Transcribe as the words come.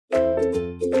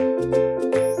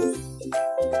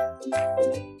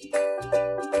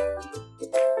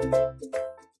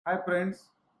friends,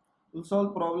 we'll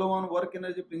solve problem on work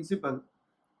energy principle.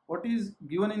 What is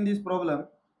given in this problem?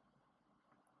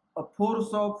 A force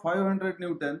of 500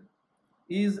 Newton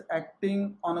is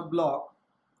acting on a block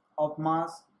of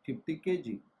mass 50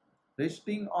 kg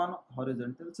resting on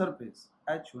horizontal surface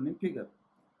as shown in figure.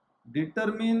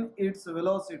 Determine its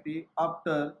velocity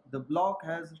after the block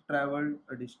has traveled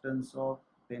a distance of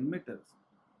 10 meters.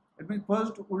 It means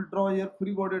first we'll draw here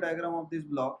free body diagram of this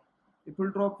block. If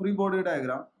we'll draw free body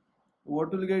diagram,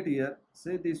 what we'll get here?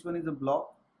 Say this one is a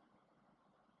block.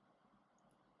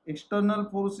 External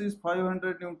force is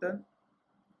 500 Newton.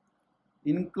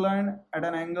 Inclined at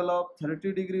an angle of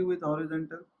 30 degree with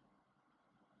horizontal.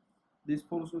 This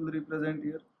force will represent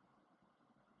here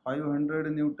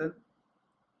 500 Newton.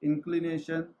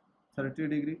 Inclination 30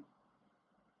 degree.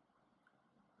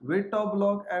 Weight of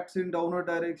block acts in downward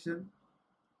direction.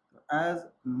 As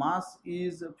mass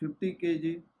is 50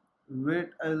 kg, weight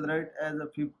I will write as a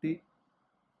 50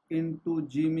 into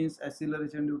g means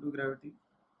acceleration due to gravity.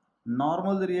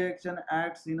 Normal reaction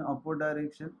acts in upward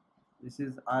direction. This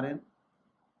is Rn.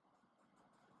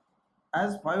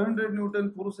 As 500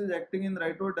 Newton force is acting in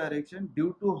rightward direction,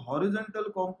 due to horizontal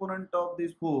component of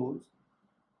this force,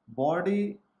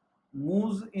 body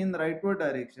moves in rightward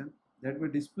direction. That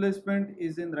means displacement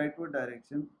is in rightward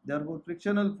direction. Therefore,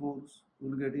 frictional force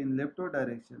will get in leftward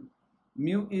direction.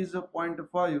 Mu is a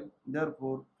 0.5.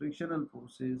 Therefore, frictional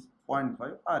force is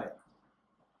 0.5 Rn.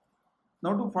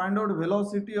 Now, to find out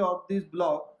velocity of this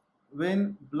block,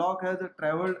 when block has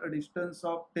traveled a distance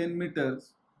of 10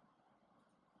 meters,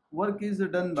 work is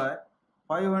done by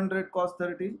 500 cos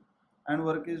 30 and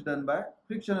work is done by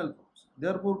frictional force.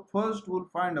 Therefore, first we will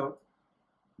find out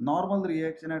normal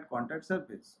reaction at contact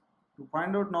surface. To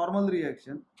find out normal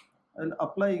reaction, I will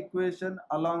apply equation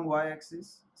along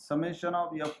y-axis, summation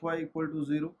of Fy equal to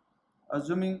 0,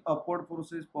 assuming upward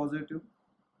force is positive.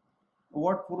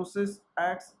 What forces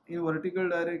acts in vertical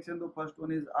direction? The first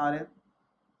one is Rn.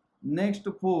 Next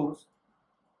force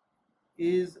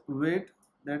is weight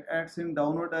that acts in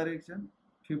downward direction.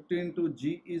 50 into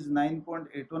g is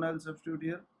 9.81. I will substitute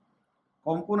here.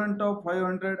 Component of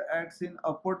 500 acts in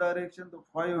upward direction. The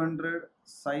 500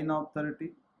 sine of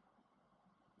 30.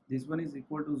 This one is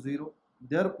equal to 0.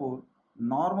 Therefore,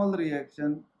 normal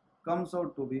reaction comes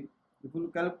out to be, if you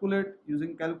calculate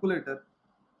using calculator,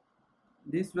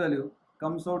 this value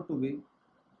comes out to be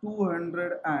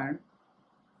 240.5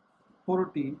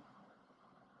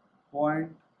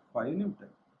 Newton.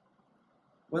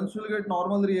 Once you will get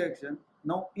normal reaction,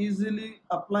 now easily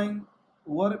applying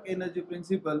work energy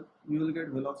principle, you will get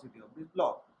velocity of this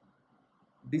block.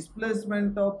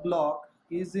 Displacement of block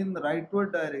is in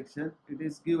rightward direction. It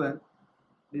is given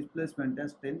displacement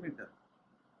as 10 meter.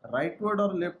 Rightward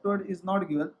or leftward is not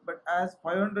given, but as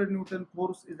 500 Newton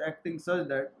force is acting such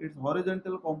that its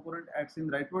horizontal component acts in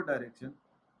rightward direction,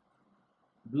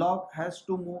 block has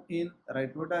to move in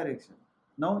rightward direction.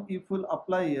 Now if we'll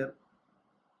apply here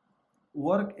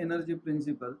work energy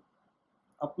principle,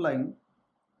 applying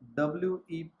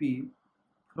WEP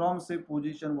from say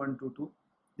position 1 to 2,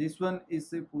 this one is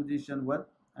say position 1,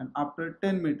 and after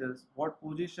 10 meters what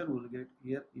position will get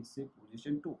here is say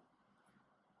position 2.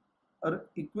 Our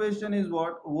equation is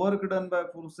what? Work done by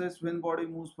forces when body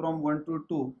moves from 1 to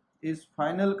 2 is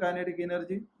final kinetic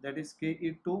energy, that is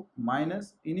Ke2,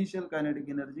 minus initial kinetic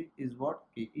energy is what?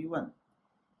 Ke1.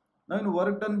 Now in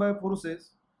work done by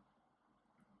forces,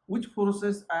 which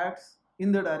forces acts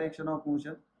in the direction of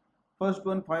motion? First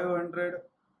one, 500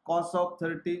 cos of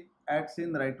 30 acts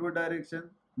in rightward direction.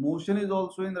 Motion is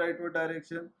also in rightward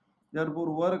direction. Therefore,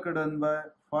 work done by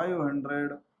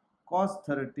 500 cos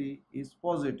 30 is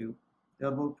positive.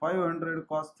 Therefore, 500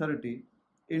 cos 30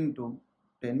 into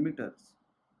 10 meters.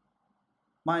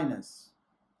 Minus.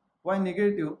 Why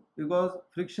negative? Because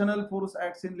frictional force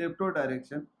acts in leftward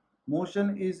direction.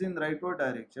 Motion is in rightward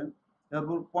direction.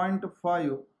 Therefore,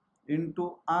 0.5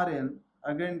 into Rn,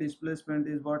 again displacement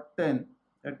is what? 10.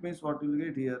 That means what we will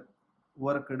get here?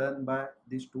 Work done by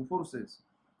these two forces.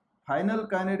 Final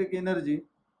kinetic energy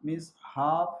means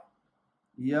half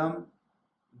m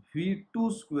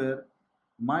v2 square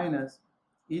minus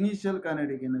initial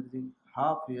kinetic energy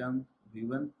half m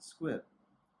v1 square.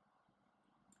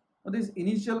 Now this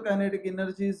initial kinetic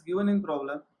energy is given in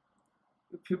problem.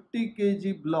 50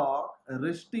 kg block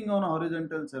resting on a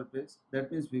horizontal surface,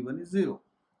 that means v1 is 0.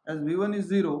 As v1 is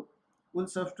 0, we'll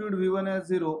substitute v1 as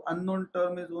 0, unknown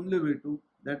term is only v2.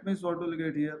 That means what we'll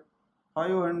get here?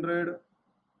 500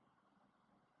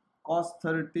 cos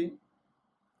 30,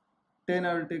 10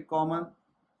 I will take common,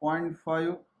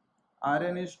 0.5,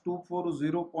 Rn is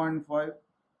 240.5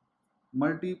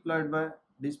 multiplied by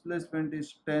displacement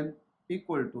is 10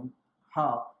 equal to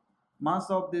half Mass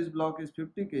of this block is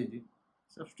 50 kg.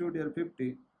 Substitute here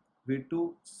 50.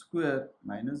 V2 square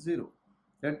minus 0.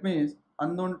 That means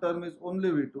unknown term is only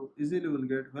V2. Easily we will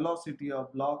get velocity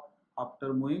of block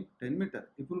after moving 10 meter.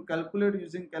 If we calculate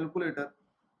using calculator,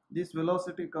 this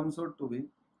velocity comes out to be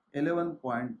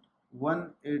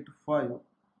 11.185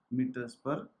 meters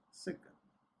per second.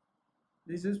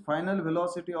 This is final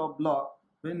velocity of block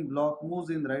when block moves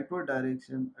in rightward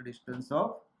direction a distance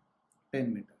of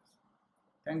 10 meters.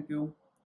 Thank you.